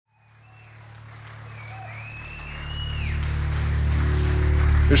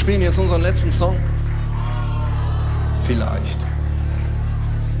Wir spielen jetzt unseren letzten Song. Vielleicht.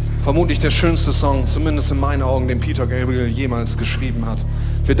 Vermutlich der schönste Song, zumindest in meinen Augen, den Peter Gabriel jemals geschrieben hat.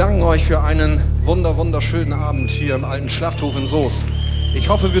 Wir danken euch für einen wunderschönen Abend hier im alten Schlachthof in Soest. Ich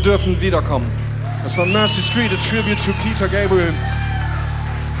hoffe, wir dürfen wiederkommen. Das war Mercy Street, a tribute to Peter Gabriel.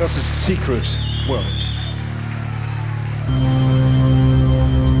 Das ist Secret World.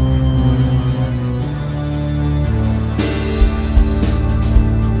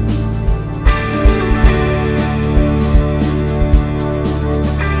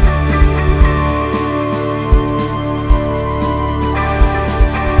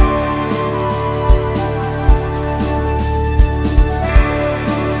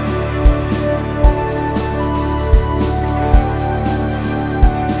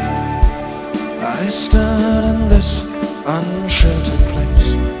 I stood in this unsheltered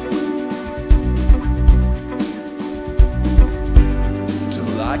place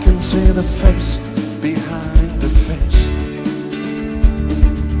till I can see the face behind the face.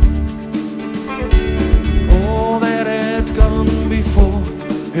 All that had gone before,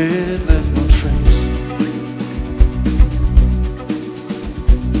 it left no trace.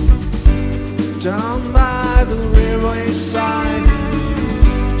 Down by the railway side,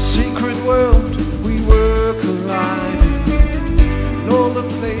 secret world, we were colliding. In all the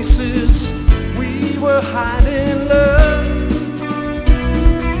places we were hiding love.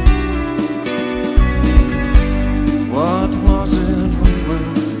 What was it we were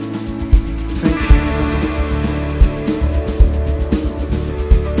thinking of?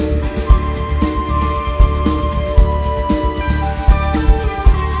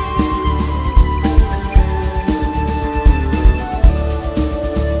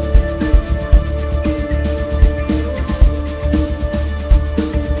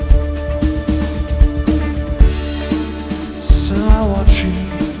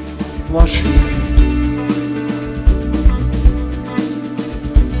 Watching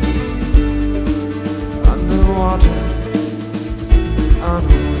underwater,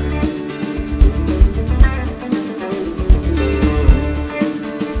 unaware.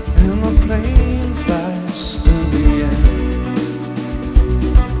 And the plane flies in the air.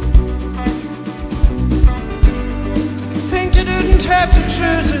 You think you didn't have to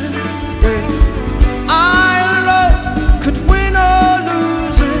choose it, babe? I alone could win or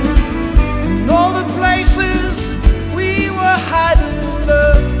lose it. All the places we were hiding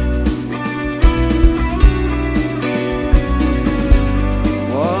love.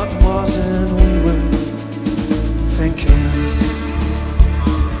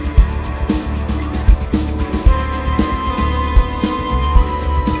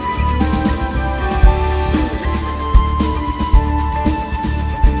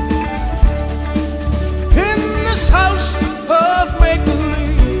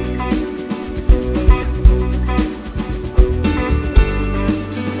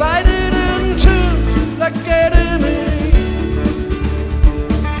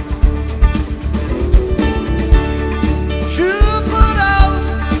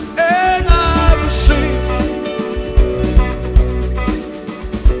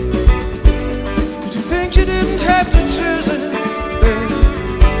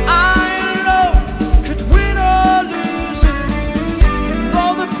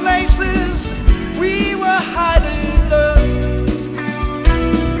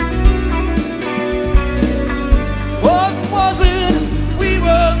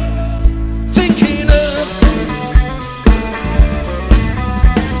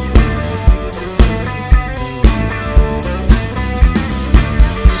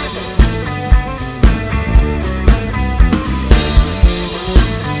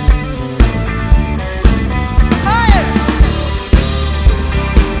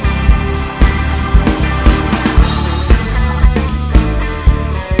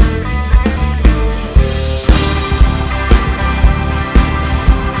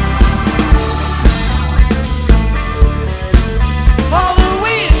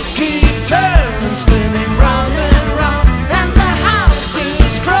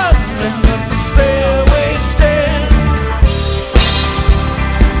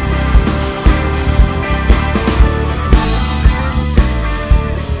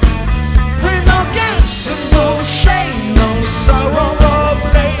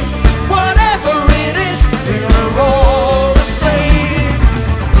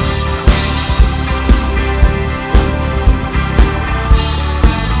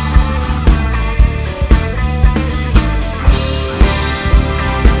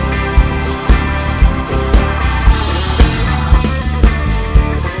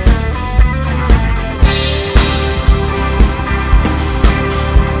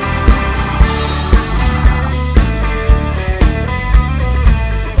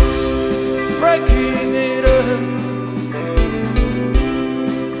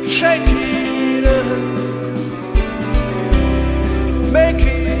 shaking it up,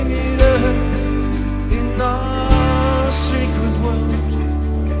 making it up in our secret world.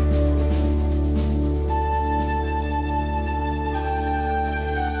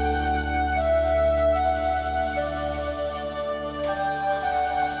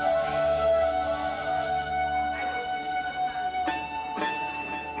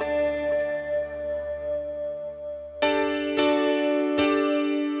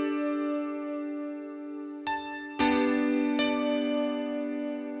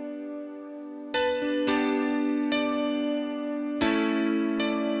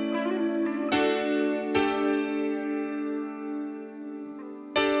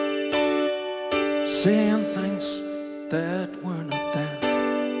 Saying things that were not there.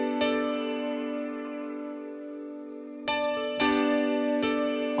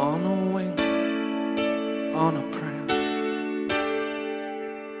 On a wing, on a prayer.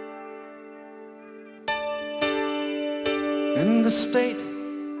 In the state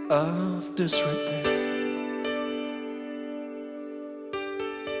of disrepair.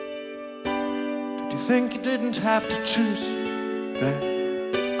 Did you think you didn't have to choose that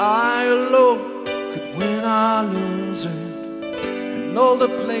I alone could win or lose it? In all the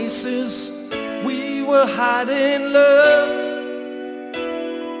places we were hiding love,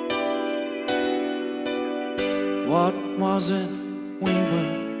 what was it we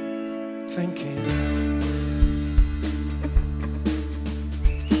were thinking of?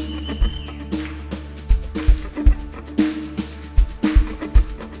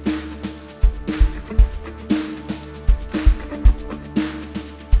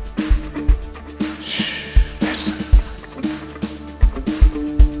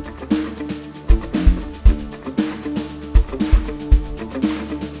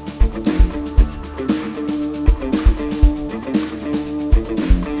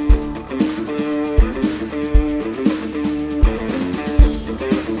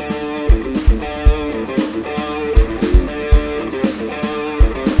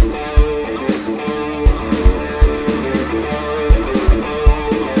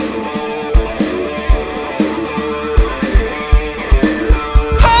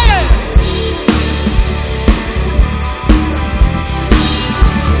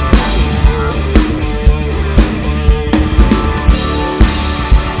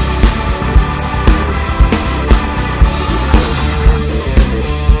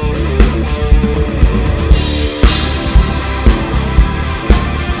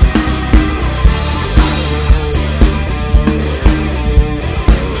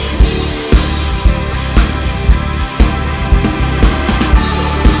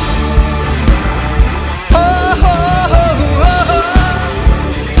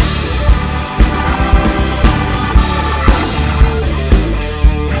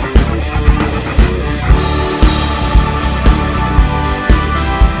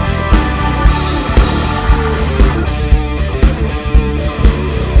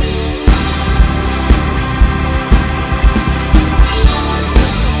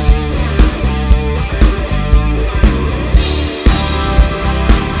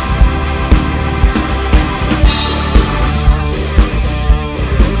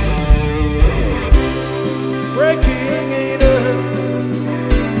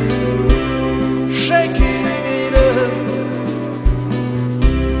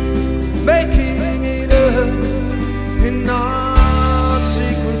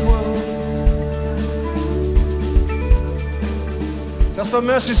 Das war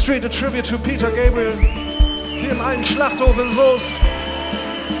Mercy Street, a tribute to Peter Gabriel, hier im alten Schlachthof in Soest.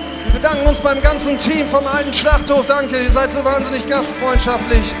 Wir bedanken uns beim ganzen Team vom alten Schlachthof. Danke, ihr seid so wahnsinnig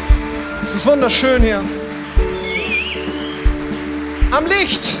gastfreundschaftlich. Es ist wunderschön hier. Am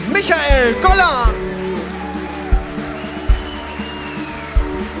Licht, Michael Gollan.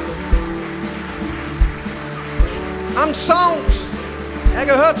 Am Sound, er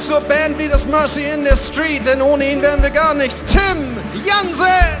gehört zur Band wie das Mercy in the Street, denn ohne ihn wären wir gar nichts. Tim Jansen.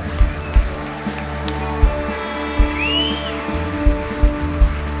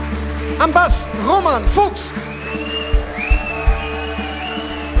 Am Bass, Roman Fuchs.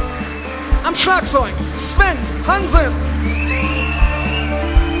 Am Schlagzeug, Sven Hansen.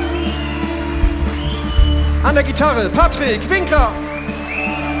 An der Gitarre, Patrick Winkler.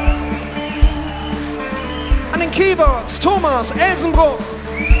 An den Keyboards, Thomas Elsenbruch.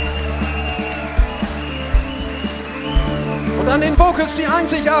 Und an den Vocals die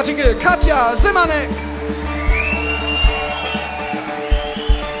einzigartige Katja Simmerneck.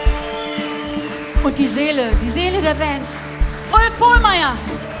 Und die Seele der Band, Ulf Pohlmeier.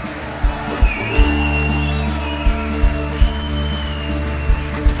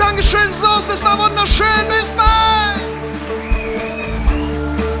 Dankeschön, Soest, es war wunderschön. Bis bald.